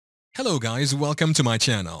Hello guys, welcome to my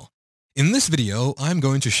channel. In this video, I'm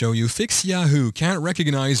going to show you fix Yahoo can't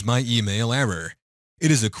recognize my email error. It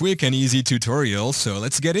is a quick and easy tutorial, so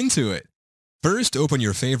let's get into it. First, open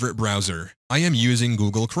your favorite browser. I am using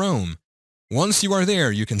Google Chrome. Once you are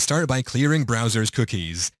there, you can start by clearing browser's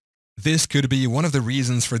cookies. This could be one of the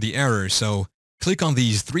reasons for the error, so click on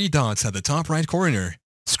these three dots at the top right corner.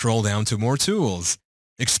 Scroll down to More Tools.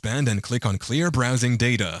 Expand and click on Clear Browsing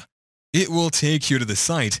Data. It will take you to the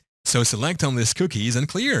site, so select on this cookies and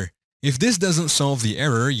clear. If this doesn't solve the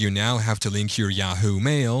error, you now have to link your Yahoo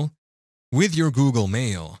Mail with your Google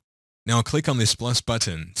Mail. Now click on this plus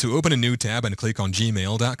button to open a new tab and click on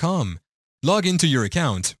gmail.com. Log into your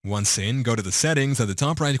account. Once in, go to the settings at the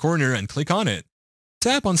top right corner and click on it.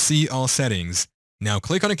 Tap on See All Settings. Now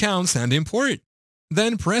click on Accounts and Import.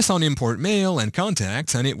 Then press on Import Mail and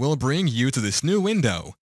Contacts and it will bring you to this new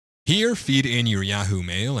window. Here, feed in your Yahoo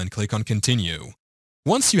Mail and click on Continue.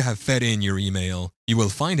 Once you have fed in your email, you will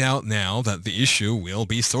find out now that the issue will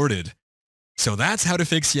be sorted. So that's how to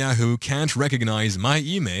fix Yahoo can't recognize my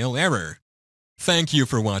email error. Thank you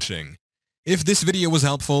for watching. If this video was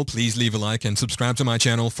helpful, please leave a like and subscribe to my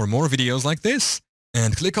channel for more videos like this.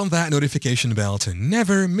 And click on that notification bell to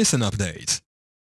never miss an update.